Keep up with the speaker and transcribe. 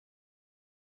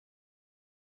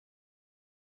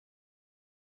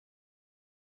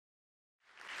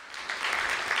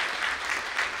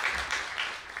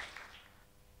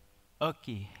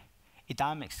Oki,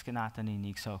 idamix ganata ni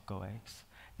nigsoko ex.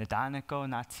 Nadanako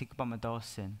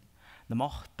natsigbamadosin.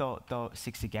 Namochto do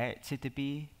sixiget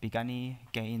sitabi bigani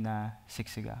gaina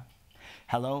sixiga.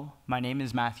 Hello, my name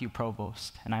is Matthew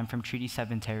Provost, and I'm from Treaty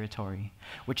 7 territory,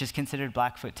 which is considered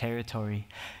Blackfoot territory.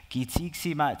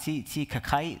 Gitigsi matiti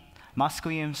kakait,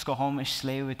 Moskoyim skohomish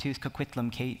slewatus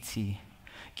kakwitlam kaitsi.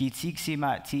 Gitigsi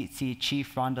matiti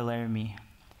Chief Rondalermi.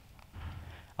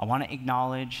 I want to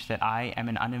acknowledge that I am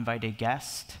an uninvited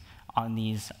guest on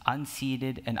these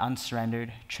unceded and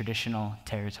unsurrendered traditional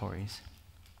territories.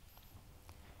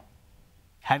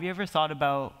 Have you ever thought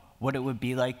about what it would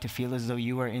be like to feel as though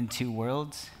you were in two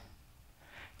worlds?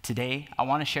 Today, I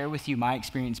want to share with you my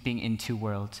experience being in two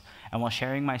worlds. And while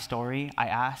sharing my story, I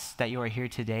ask that you are here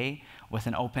today with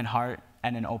an open heart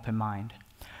and an open mind.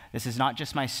 This is not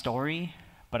just my story,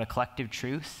 but a collective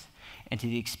truth into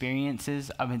the experiences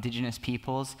of Indigenous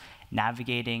peoples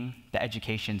navigating the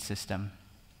education system.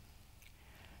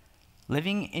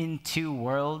 Living in two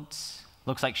worlds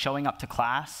looks like showing up to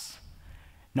class,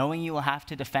 knowing you will have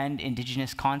to defend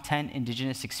Indigenous content,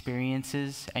 Indigenous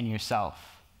experiences, and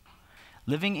yourself.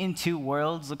 Living in two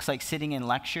worlds looks like sitting in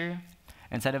lecture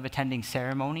instead of attending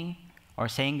ceremony or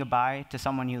saying goodbye to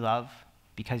someone you love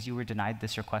because you were denied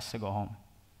this request to go home.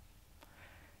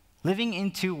 Living in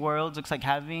two worlds looks like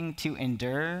having to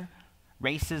endure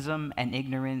racism and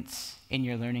ignorance in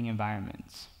your learning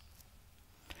environments.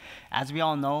 As we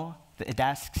all know, the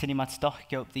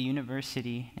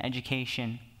university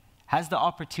education has the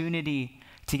opportunity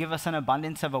to give us an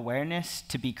abundance of awareness,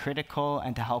 to be critical,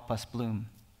 and to help us bloom.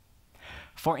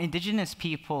 For Indigenous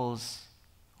peoples,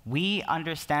 we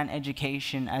understand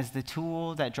education as the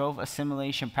tool that drove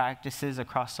assimilation practices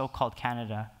across so-called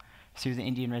Canada through the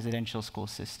Indian residential school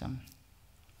system.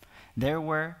 There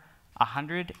were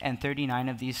 139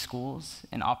 of these schools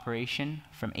in operation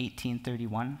from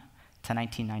 1831 to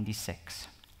 1996.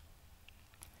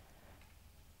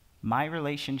 My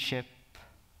relationship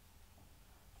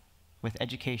with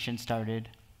education started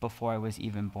before I was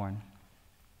even born.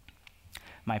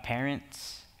 My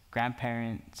parents,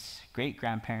 grandparents,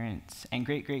 great-grandparents, and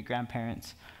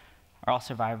great-great-grandparents are all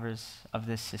survivors of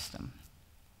this system.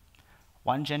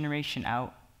 One generation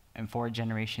out and 4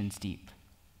 generations deep,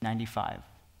 95.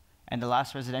 And the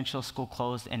last residential school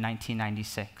closed in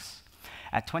 1996.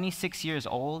 At 26 years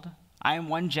old, I am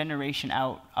 1 generation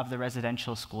out of the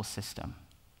residential school system.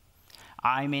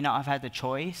 I may not have had the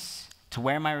choice to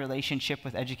where my relationship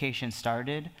with education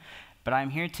started, but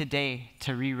I'm here today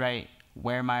to rewrite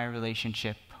where my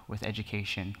relationship with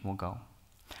education will go.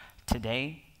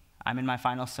 Today, I'm in my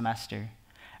final semester,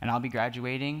 and I'll be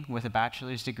graduating with a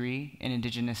bachelor's degree in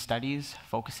Indigenous Studies,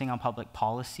 focusing on public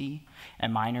policy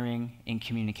and minoring in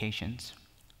communications.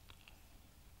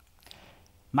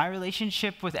 My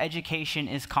relationship with education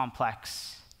is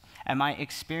complex, and my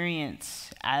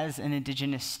experience as an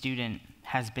Indigenous student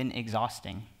has been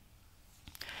exhausting.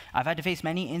 I've had to face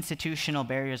many institutional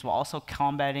barriers while also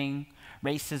combating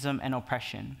racism and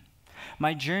oppression.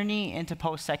 My journey into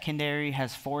post-secondary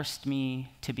has forced me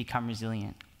to become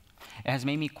resilient. It has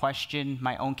made me question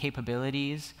my own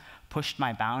capabilities, pushed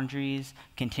my boundaries,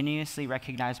 continuously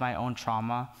recognize my own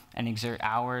trauma, and exert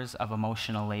hours of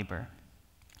emotional labor.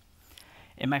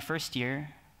 In my first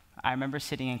year, I remember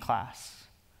sitting in class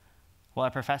while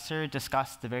a professor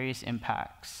discussed the various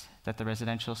impacts that the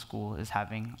residential school is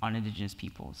having on Indigenous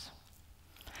peoples.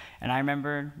 And I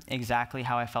remember exactly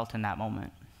how I felt in that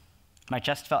moment. My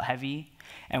chest felt heavy,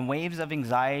 and waves of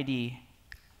anxiety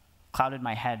clouded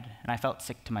my head, and I felt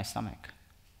sick to my stomach.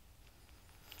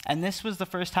 And this was the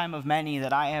first time of many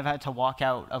that I have had to walk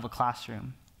out of a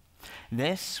classroom.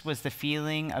 This was the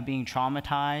feeling of being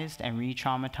traumatized and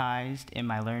re-traumatized in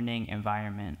my learning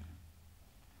environment,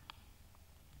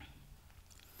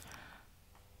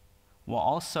 while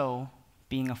also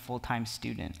being a full-time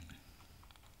student.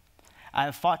 I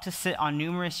have fought to sit on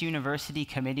numerous university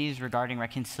committees regarding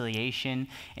reconciliation,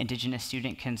 Indigenous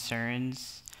student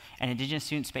concerns, and Indigenous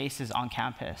student spaces on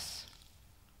campus.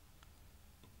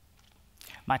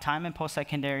 My time in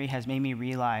post-secondary has made me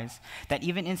realize that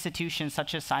even institutions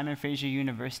such as Simon Fraser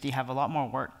University have a lot more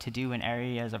work to do in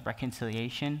areas of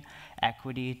reconciliation,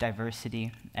 equity,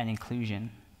 diversity, and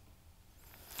inclusion.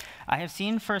 I have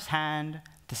seen firsthand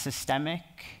the systemic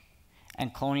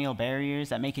and colonial barriers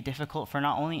that make it difficult for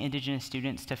not only Indigenous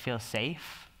students to feel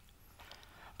safe,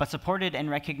 but supported and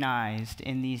recognized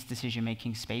in these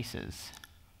decision-making spaces.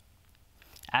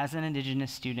 As an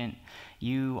Indigenous student,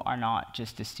 you are not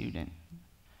just a student.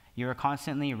 You are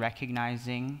constantly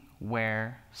recognizing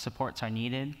where supports are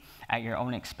needed at your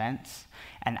own expense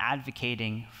and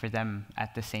advocating for them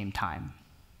at the same time.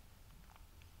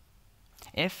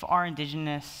 If our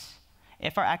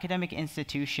academic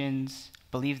institutions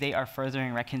believe they are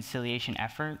furthering reconciliation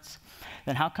efforts,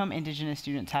 then how come Indigenous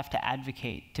students have to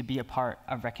advocate to be a part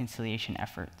of reconciliation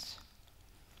efforts?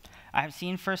 I have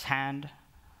seen firsthand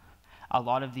a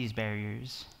lot of these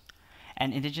barriers,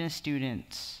 and Indigenous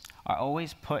students are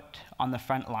always put on the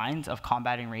front lines of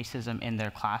combating racism in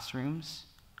their classrooms,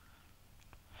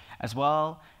 as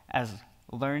well as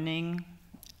learning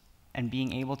and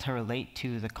being able to relate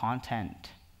to the content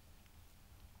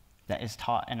that is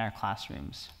taught in our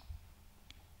classrooms.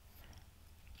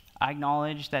 I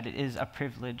acknowledge that it is a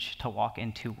privilege to walk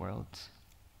in two worlds.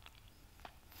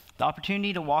 The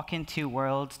opportunity to walk in two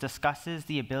worlds discusses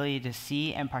the ability to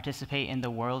see and participate in the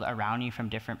world around you from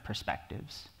different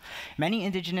perspectives. Many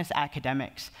Indigenous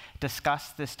academics discuss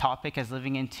this topic as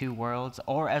living in two worlds,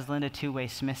 or as Linda Two-Way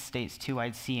Smith states,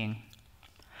 two-eyed seeing.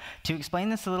 To explain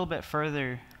this a little bit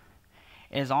further,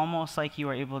 it is almost like you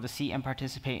are able to see and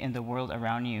participate in the world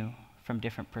around you from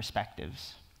different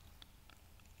perspectives.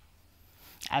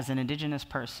 As an Indigenous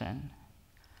person,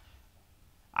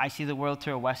 I see the world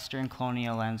through a Western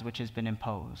colonial lens which has been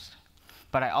imposed.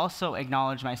 But I also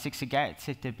acknowledge my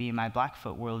Siksikaetsit to be my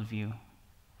Blackfoot worldview.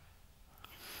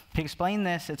 To explain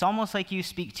this, it's almost like you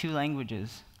speak two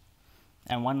languages.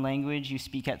 And one language you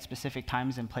speak at specific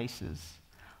times and places,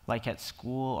 like at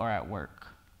school or at work.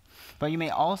 But you may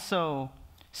also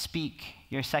speak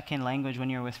your second language when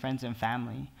you're with friends and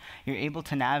family. You're able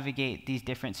to navigate these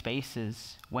different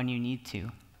spaces when you need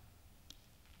to.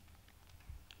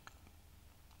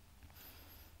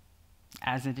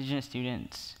 As Indigenous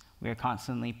students, we are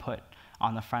constantly put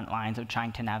on the front lines of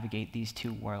trying to navigate these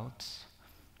two worlds.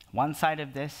 One side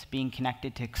of this being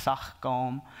connected to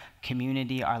Ksachgom,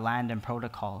 community, our land, and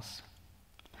protocols.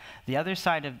 The other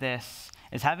side of this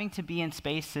is having to be in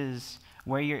spaces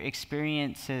where your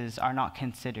experiences are not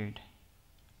considered.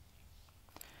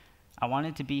 I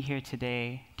wanted to be here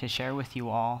today to share with you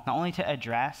all, not only to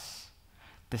address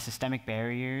the systemic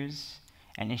barriers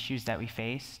and issues that we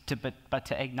face, but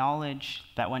to acknowledge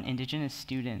that when Indigenous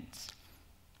students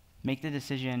make the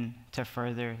decision to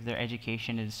further their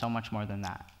education, it is so much more than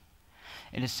that.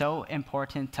 It is so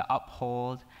important to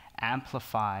uphold,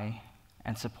 amplify,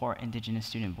 and support Indigenous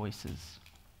student voices.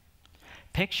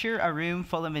 Picture a room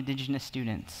full of Indigenous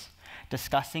students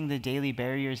discussing the daily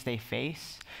barriers they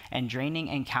face and draining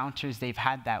encounters they've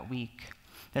had that week.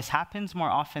 This happens more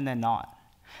often than not.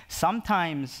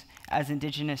 Sometimes, as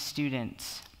Indigenous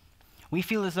students, we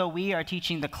feel as though we are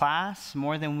teaching the class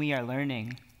more than we are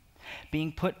learning,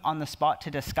 being put on the spot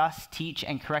to discuss, teach,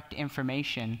 and correct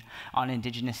information on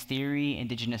Indigenous theory,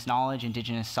 Indigenous knowledge,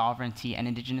 Indigenous sovereignty, and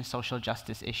Indigenous social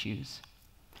justice issues.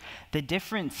 The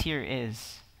difference here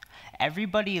is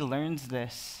everybody learns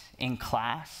this in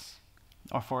class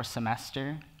or for a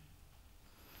semester,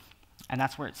 and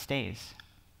that's where it stays.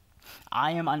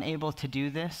 I am unable to do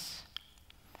this.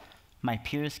 My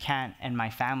peers can't, and my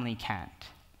family can't.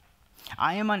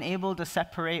 I am unable to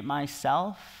separate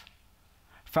myself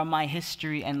from my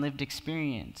history and lived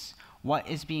experience. What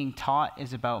is being taught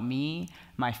is about me,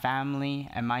 my family,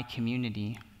 and my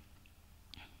community.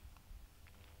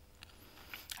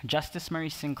 Justice Murray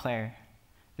Sinclair,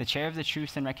 the chair of the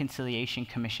Truth and Reconciliation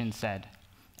Commission, said,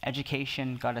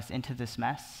 "Education got us into this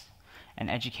mess,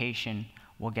 and education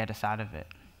will get us out of it."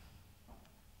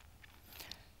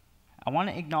 I want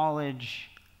to acknowledge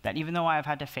that even though I've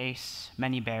had to face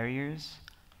many barriers,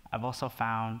 I've also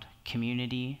found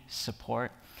community,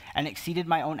 support, and exceeded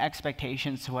my own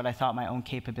expectations to what I thought my own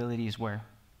capabilities were.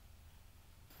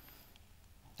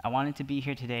 I wanted to be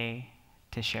here today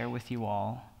to share with you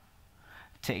all,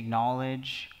 to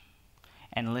acknowledge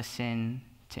and listen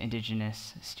to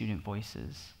Indigenous student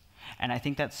voices. And I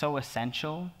think that's so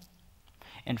essential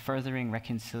in furthering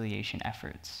reconciliation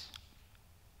efforts.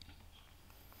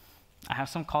 I have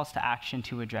some calls to action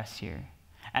to address here,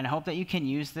 and I hope that you can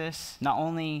use this not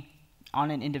only on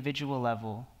an individual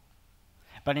level,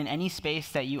 but in any space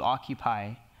that you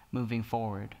occupy moving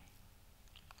forward.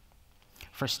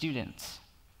 For students,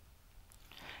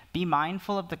 be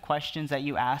mindful of the questions that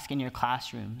you ask in your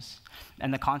classrooms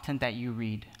and the content that you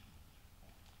read.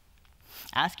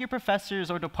 Ask your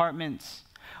professors or departments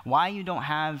why you don't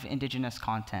have Indigenous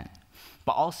content,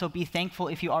 but also be thankful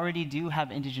if you already do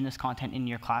have Indigenous content in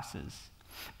your classes,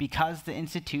 because the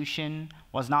institution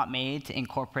was not made to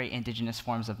incorporate Indigenous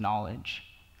forms of knowledge.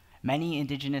 Many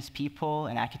Indigenous people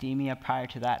in academia prior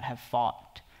to that have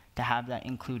fought to have that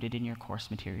included in your course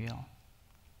material.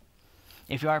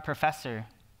 If you are a professor,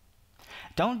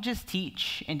 don't just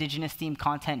teach Indigenous-themed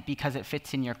content because it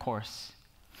fits in your course.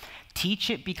 Teach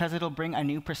it because it'll bring a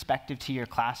new perspective to your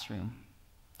classroom.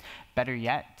 Better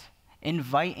yet,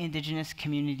 Invite Indigenous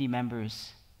community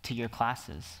members to your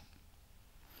classes.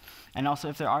 And also,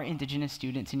 if there are Indigenous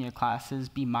students in your classes,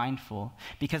 be mindful,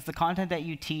 because the content that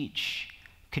you teach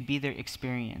could be their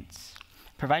experience.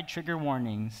 Provide trigger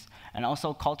warnings, and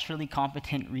also culturally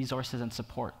competent resources and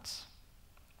supports.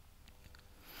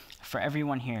 For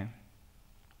everyone here,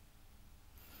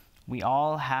 we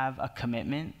all have a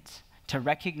commitment to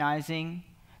recognizing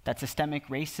that systemic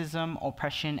racism,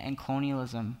 oppression, and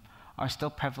colonialism are still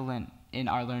prevalent in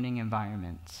our learning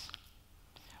environments.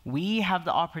 We have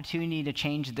the opportunity to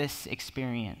change this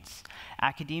experience.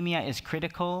 Academia is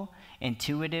critical,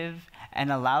 intuitive,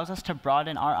 and allows us to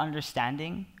broaden our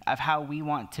understanding of how we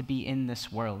want to be in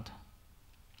this world.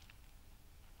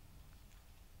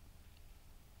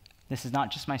 This is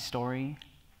not just my story,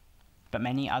 but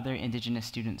many other Indigenous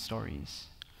student stories.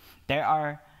 There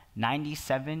are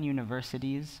 97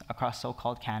 universities across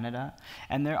so-called Canada,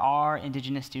 and there are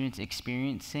Indigenous students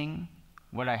experiencing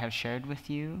what I have shared with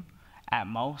you at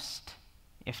most,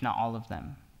 if not all of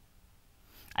them.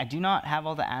 I do not have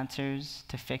all the answers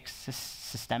to fix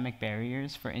systemic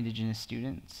barriers for Indigenous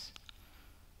students,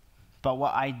 but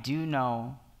what I do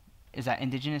know is that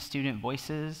Indigenous student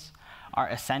voices are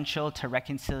essential to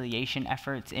reconciliation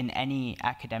efforts in any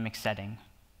academic setting.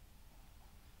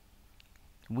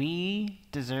 We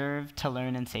deserve to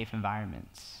learn in safe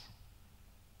environments.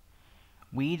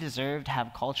 We deserve to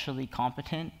have culturally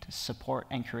competent support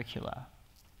and curricula.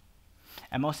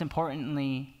 And most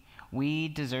importantly, we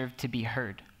deserve to be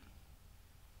heard.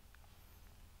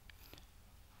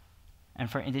 And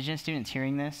for Indigenous students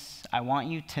hearing this, I want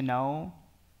you to know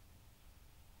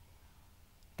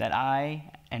that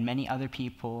I and many other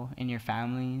people in your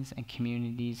families and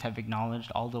communities have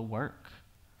acknowledged all the work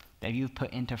that you've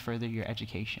put in to further your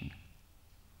education.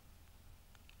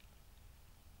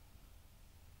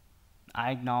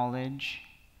 I acknowledge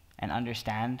and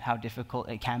understand how difficult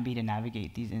it can be to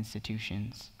navigate these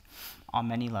institutions on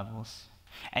many levels.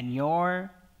 And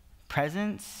your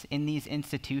presence in these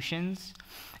institutions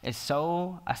is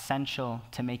so essential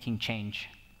to making change.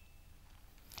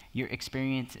 Your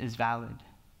experience is valid.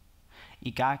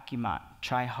 Igakimat,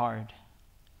 try hard.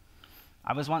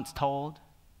 I was once told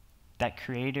that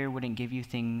Creator wouldn't give you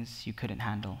things you couldn't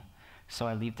handle. So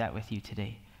I leave that with you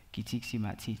today.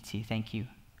 Thank you.